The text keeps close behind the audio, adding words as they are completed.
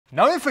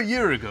Now, if a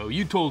year ago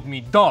you told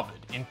me, David,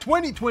 in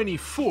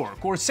 2024,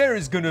 Corsair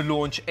is gonna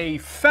launch a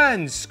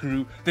fan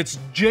screw that's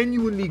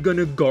genuinely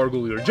gonna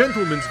gargle your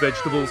gentleman's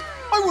vegetables,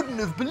 I wouldn't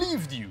have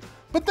believed you.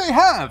 But they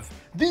have!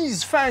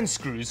 These fan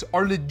screws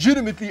are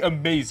legitimately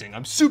amazing.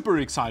 I'm super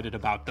excited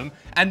about them,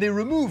 and they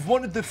remove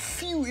one of the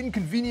few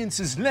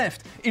inconveniences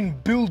left in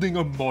building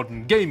a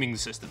modern gaming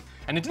system.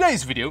 And in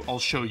today's video, I'll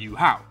show you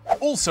how.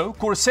 Also,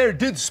 Corsair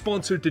did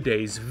sponsor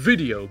today's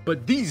video,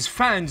 but these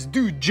fans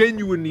do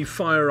genuinely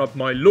fire up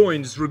my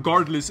loins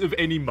regardless of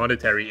any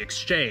monetary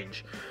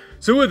exchange.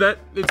 So with that,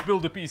 let's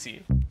build a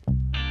PC.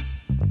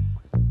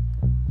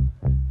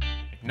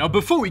 Now,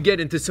 before we get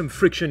into some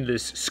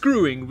frictionless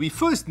screwing, we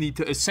first need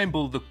to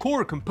assemble the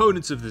core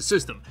components of the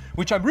system,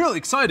 which I'm real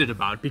excited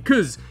about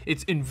because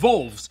it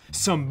involves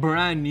some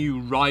brand new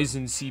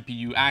Ryzen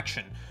CPU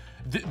action.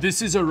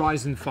 This is a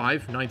Ryzen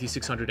 5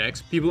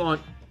 9600X. People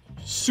aren't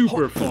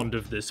super fond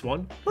of this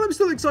one, but I'm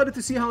still excited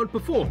to see how it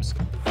performs.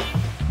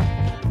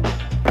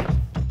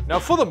 Now,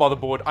 for the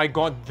motherboard, I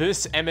got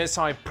this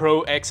MSI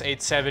Pro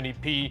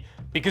X870P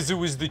because it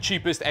was the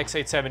cheapest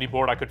X870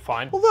 board I could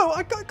find. Although,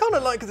 I kind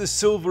of like the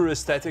silver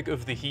aesthetic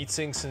of the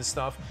heatsinks and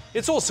stuff.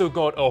 It's also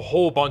got a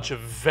whole bunch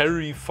of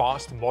very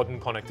fast modern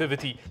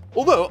connectivity.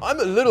 Although, I'm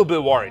a little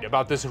bit worried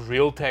about this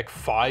Realtek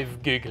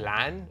 5 gig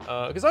LAN,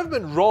 because I've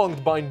been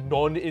wronged by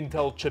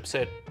non-Intel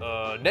chipset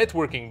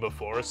networking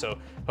before, so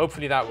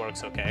hopefully that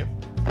works okay.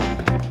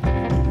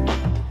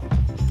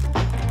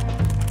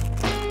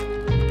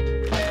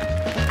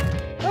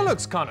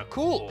 Looks kind of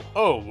cool.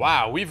 Oh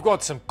wow, we've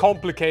got some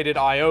complicated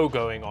I/O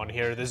going on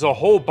here. There's a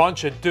whole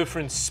bunch of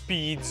different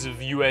speeds of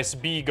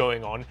USB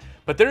going on,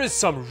 but there is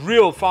some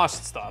real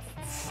fast stuff.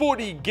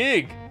 40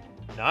 gig.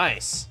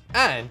 Nice.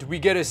 And we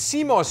get a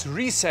CMOS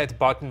reset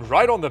button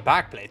right on the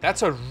backplate.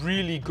 That's a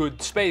really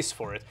good space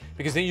for it,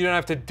 because then you don't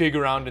have to dig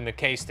around in the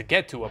case to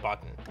get to a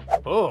button.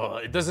 Oh,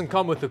 it doesn't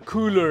come with a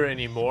cooler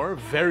anymore.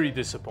 Very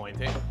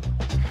disappointing.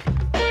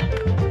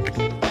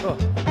 Oh.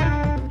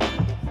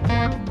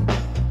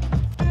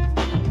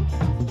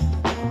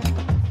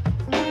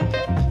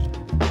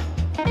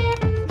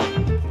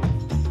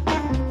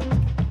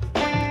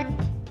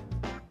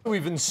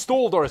 We've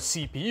installed our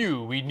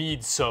CPU, we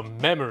need some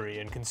memory,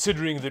 and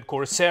considering that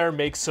Corsair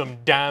makes some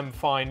damn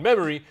fine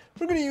memory,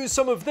 we're gonna use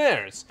some of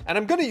theirs. And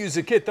I'm gonna use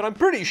a kit that I'm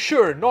pretty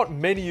sure not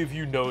many of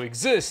you know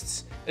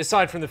exists,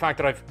 aside from the fact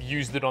that I've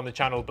used it on the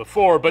channel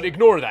before, but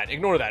ignore that.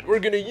 We're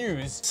gonna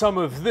use some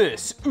of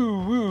this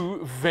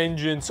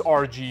Vengeance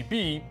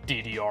RGB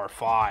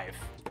DDR5.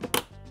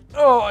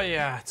 Oh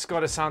yeah, it's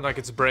gotta sound like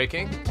it's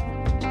breaking.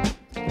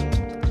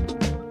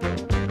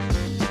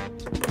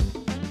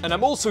 And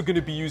I'm also going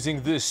to be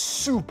using this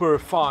super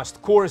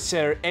fast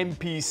Corsair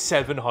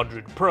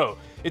MP700 Pro.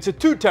 It's a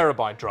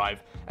 2TB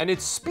drive, and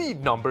its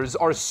speed numbers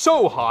are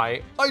so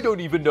high, I don't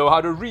even know how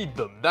to read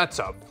them. That's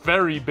a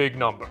very big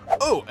number.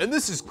 Oh, and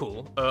this is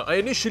cool. I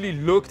initially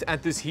looked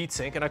at this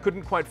heatsink and I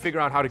couldn't quite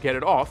figure out how to get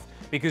it off,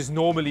 because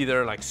normally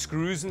there are like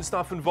screws and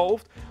stuff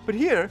involved. But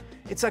here,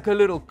 it's like a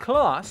little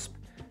clasp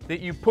that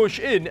you push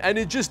in and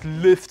it just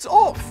lifts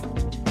off.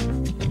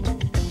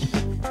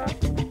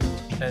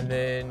 And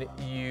then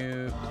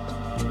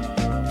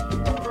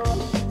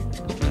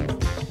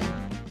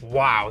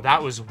wow, that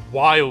was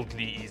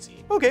wildly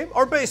easy. Okay,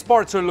 our base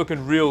parts are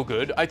looking real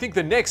good. I think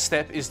the next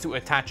step is to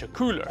attach a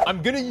cooler.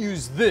 I'm gonna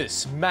use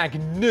this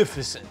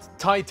magnificent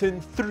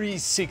Titan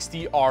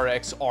 360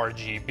 RX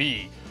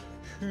RGB.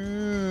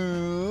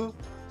 Ooh,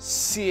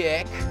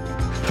 sick.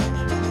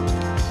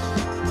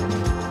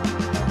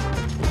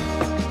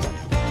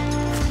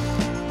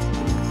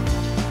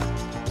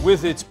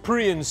 With its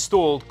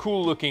pre-installed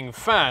cool-looking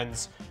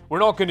fans, we're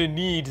not gonna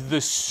need the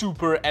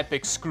super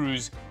epic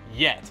screws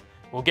yet.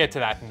 We'll get to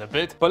that in a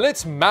bit, but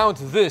let's mount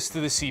this to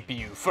the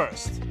CPU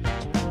first.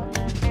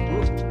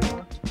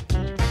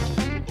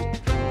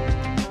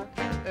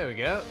 There we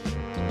go.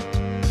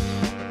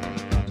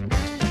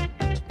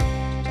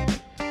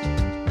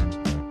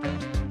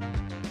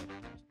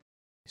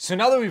 So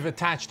now that we've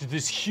attached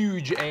this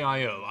huge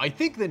AIO, I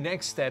think the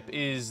next step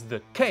is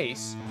the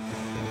case.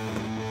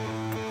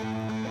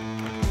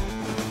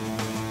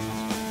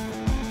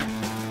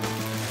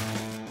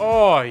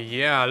 Oh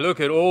yeah, look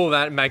at all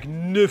that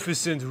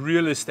magnificent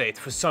real estate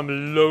for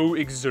some low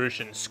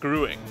exertion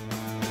screwing.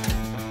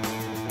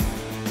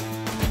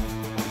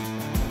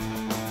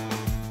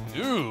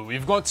 Ooh,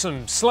 we've got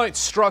some slight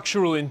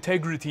structural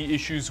integrity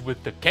issues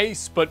with the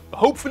case, but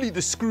hopefully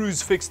the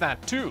screws fix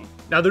that too.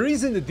 Now the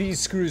reason that these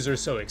screws are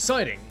so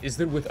exciting is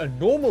that with a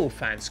normal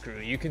fan screw,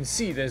 you can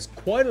see there's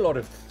quite a lot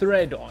of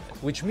thread on it,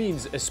 which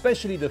means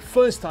especially the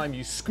first time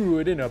you screw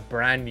it in a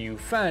brand new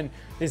fan,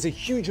 there's a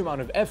huge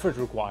amount of effort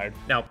required.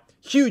 Now,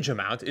 huge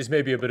amount is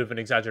maybe a bit of an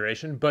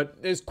exaggeration,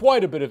 but there's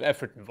quite a bit of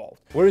effort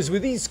involved. Whereas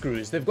with these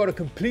screws, they've got a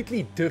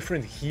completely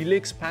different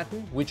helix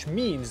pattern, which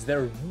means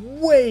they're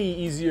way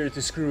easier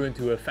to screw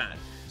into a fan.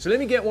 So let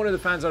me get one of the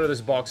fans out of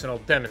this box and I'll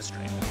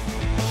demonstrate.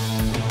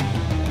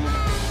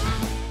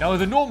 Now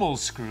with a normal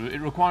screw,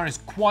 it requires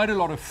quite a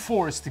lot of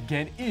force to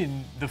get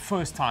in the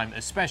first time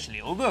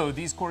especially, although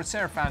these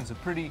Corsair fans are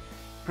pretty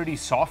pretty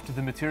soft.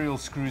 The material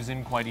screws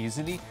in quite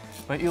easily,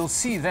 but you'll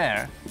see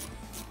there,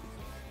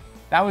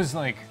 that was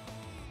like,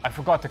 I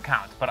forgot to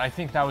count, but I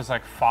think that was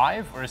like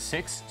 5 or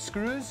 6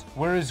 screws.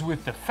 Whereas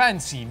with the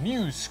fancy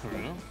new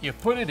screw, you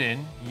put it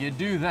in, you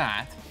do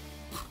that,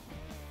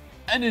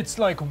 and it's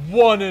like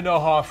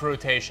 1.5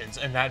 rotations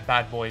and that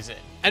bad boy's in.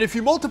 And if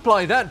you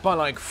multiply that by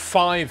like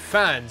 5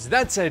 fans,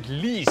 that's at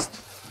least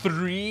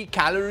 3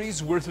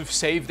 calories worth of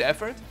saved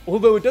effort.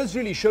 Although it does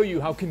really show you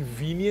how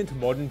convenient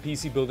modern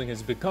PC building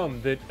has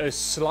become, that a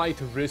slight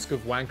risk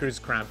of wanker's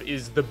cramp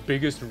is the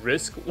biggest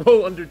risk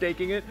while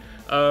undertaking it.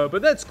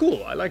 But that's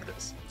cool, I like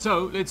this.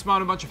 So let's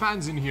mount a bunch of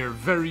fans in here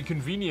very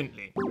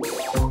conveniently.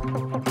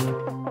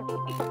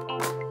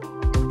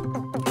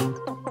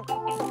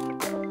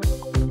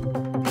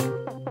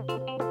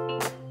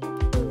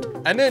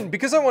 And then,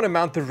 because I want to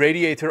mount the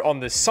radiator on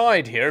the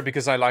side here,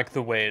 because I like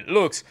the way it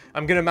looks,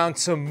 I'm going to mount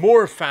some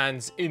more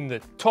fans in the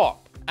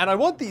top. And I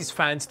want these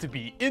fans to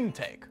be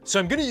intake. So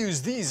I'm going to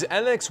use these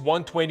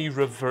LX120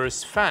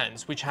 reverse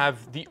fans, which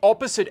have the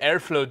opposite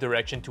airflow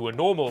direction to a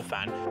normal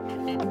fan.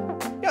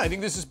 Yeah, I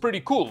think this is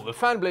pretty cool. The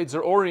fan blades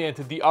are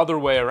oriented the other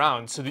way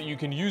around so that you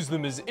can use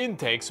them as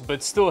intakes,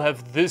 but still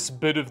have this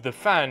bit of the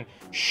fan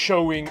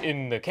showing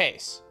in the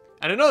case.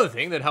 And another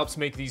thing that helps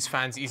make these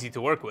fans easy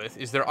to work with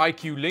is their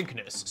IQ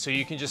linkness. So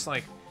you can just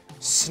like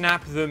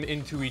snap them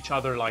into each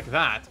other like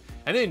that.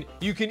 And then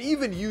you can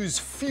even use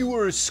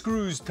fewer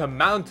screws to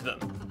mount them.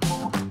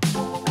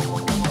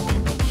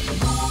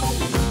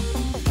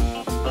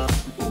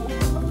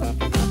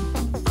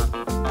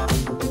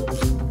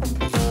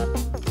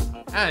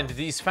 And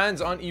these fans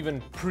aren't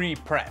even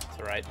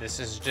pre-prepped, right? This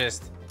is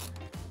just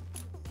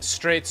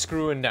straight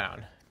screwing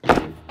down.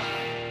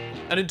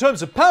 And in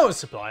terms of power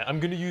supply, I'm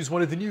going to use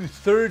one of the new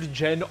 3rd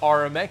gen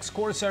RMX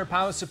Corsair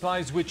power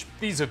supplies, which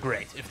these are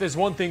great. If there's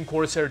one thing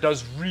Corsair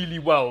does really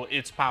well,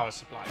 it's power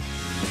supply.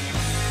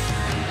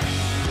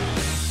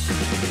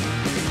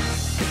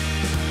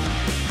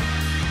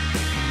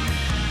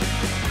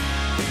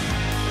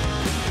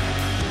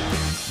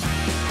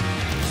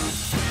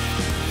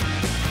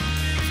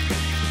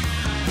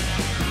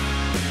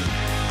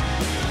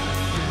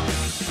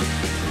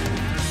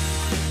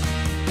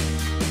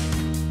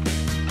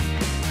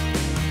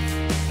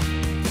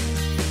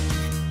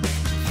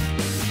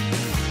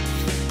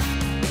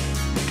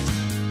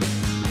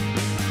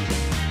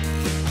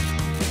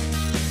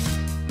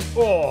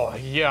 Oh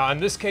yeah, and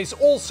this case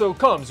also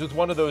comes with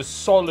one of those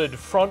solid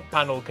front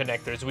panel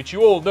connectors, which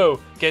you all know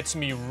gets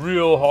me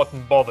real hot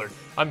and bothered.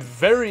 I'm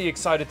very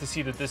excited to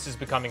see that this is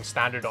becoming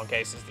standard on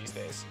cases these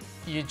days.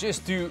 You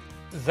just do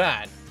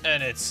that,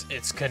 and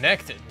it's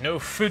connected. No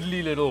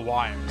fiddly little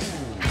wires.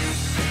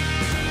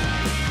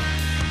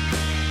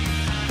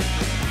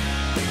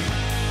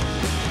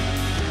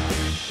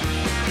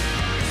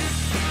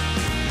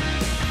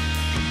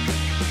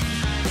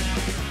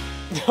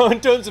 In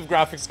terms of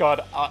graphics card,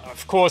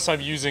 of course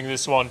I'm using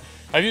this one.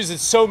 I've used it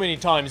so many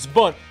times,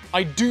 but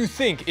I do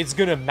think it's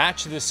gonna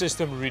match the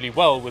system really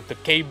well with the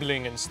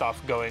cabling and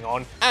stuff going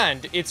on.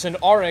 And it's an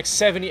RX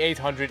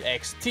 7800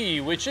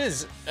 XT, which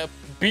is a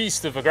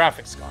beast of a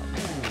graphics card.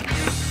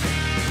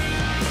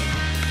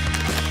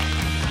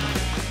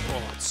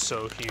 Oh, it's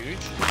so huge.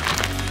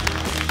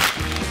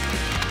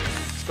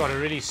 It's got a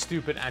really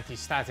stupid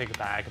anti-static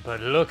bag, but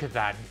look at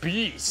that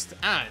beast.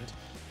 And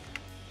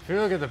if you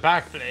look at the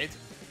back plate,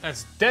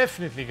 that's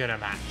definitely gonna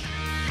match.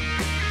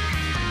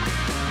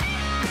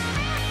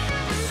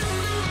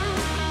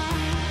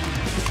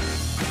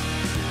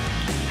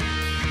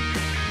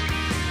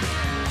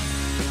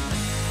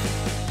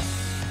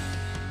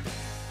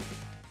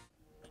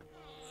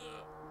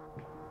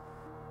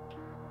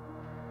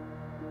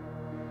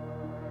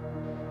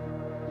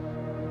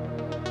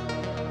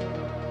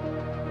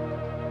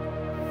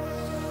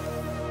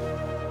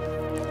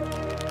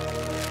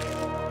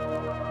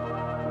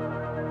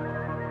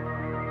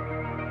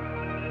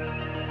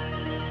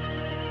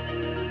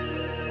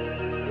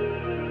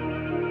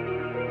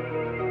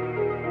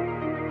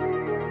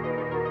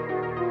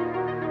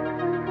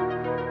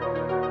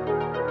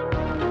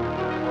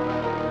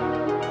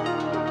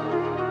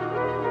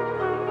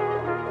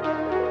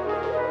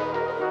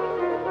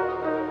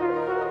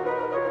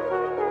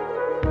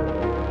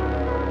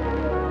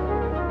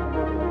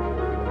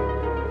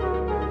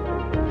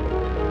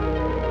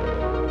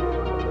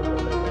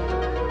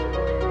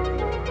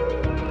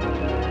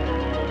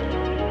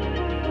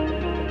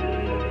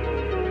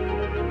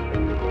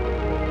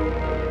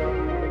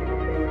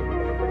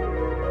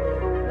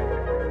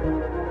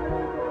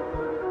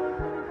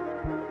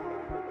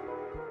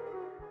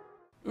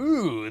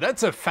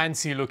 That's a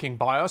fancy looking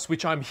BIOS,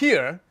 which I'm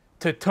here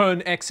to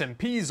turn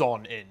XMPs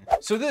on in.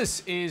 So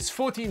this is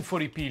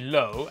 1440p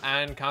low,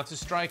 and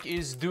Counter-Strike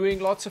is doing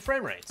lots of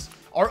frame rates.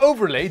 Our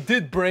overlay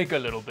did break a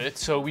little bit,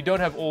 so we don't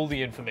have all the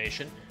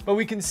information, but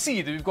we can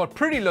see that we've got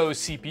pretty low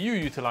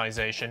CPU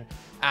utilization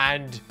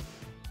and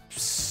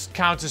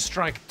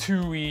Counter-Strike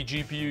 2e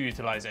GPU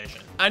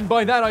utilization. And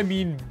by that I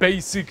mean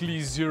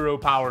basically 0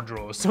 power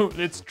draw, so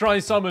let's try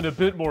something a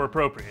bit more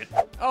appropriate.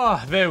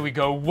 Ah, there we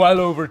go, well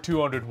over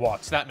 200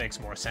 watts, that makes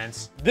more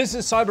sense. This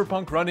is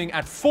Cyberpunk running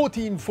at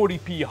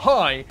 1440p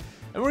high,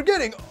 and we're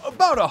getting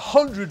about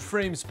 100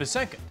 frames per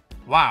second.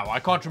 Wow, I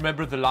can't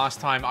remember the last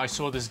time I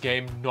saw this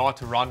game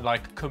not run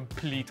like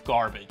complete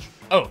garbage.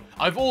 Oh,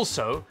 I've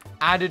also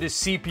added a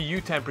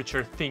CPU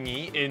temperature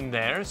thingy in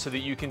there so that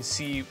you can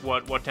see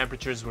what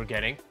temperatures we're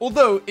getting.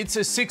 Although it's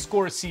a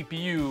 6-core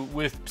CPU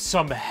with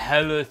some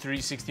hella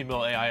 360mm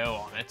AIO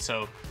on it,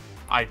 so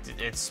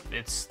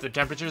the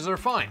temperatures are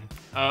fine.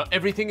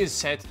 Everything is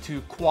set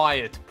to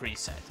quiet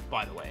preset,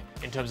 by the way,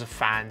 in terms of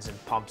fans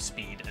and pump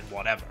speed and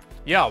whatever.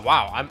 Yeah,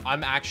 wow,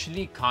 I'm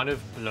actually kind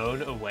of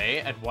blown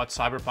away at what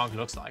Cyberpunk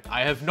looks like.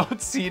 I have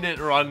not seen it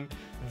run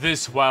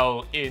this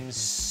well in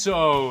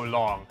so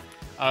long.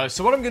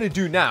 So what I'm gonna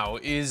do now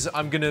is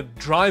I'm gonna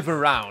drive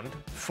around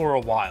for a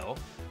while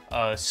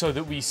so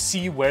that we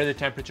see where the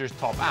temperatures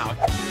top out.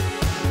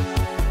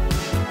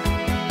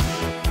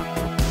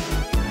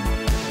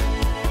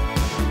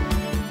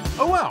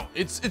 Oh wow,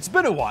 it's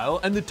been a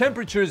while and the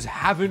temperatures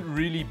haven't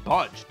really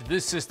budged.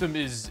 This system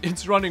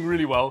it's running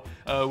really well.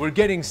 We're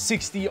getting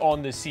 60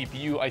 on the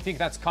CPU. I think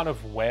that's kind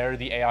of where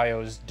the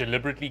AIO is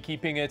deliberately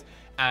keeping it,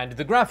 and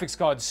the graphics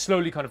card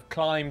slowly kind of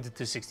climbed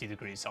to 60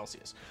 degrees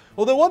Celsius.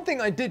 Although one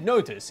thing I did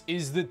notice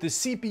is that the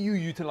CPU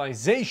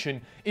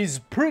utilization is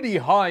pretty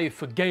high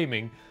for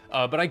gaming,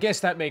 but I guess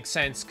that makes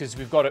sense because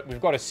we've got a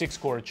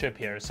 6-core chip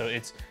here, so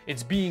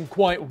it's being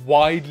quite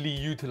widely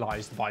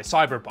utilized by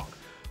Cyberpunk.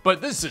 But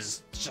this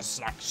is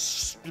just like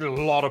a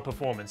lot of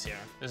performance here.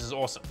 This is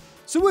awesome.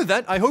 So with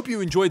that, I hope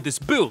you enjoyed this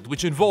build,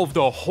 which involved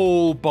a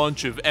whole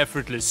bunch of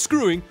effortless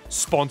screwing,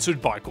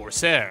 sponsored by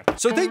Corsair.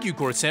 So thank you,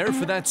 Corsair,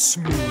 for that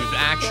smooth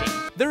action.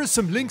 There are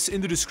some links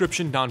in the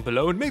description down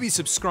below, and maybe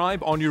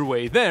subscribe on your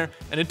way there.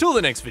 And until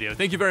the next video,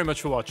 thank you very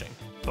much for watching.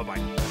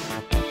 Bye-bye.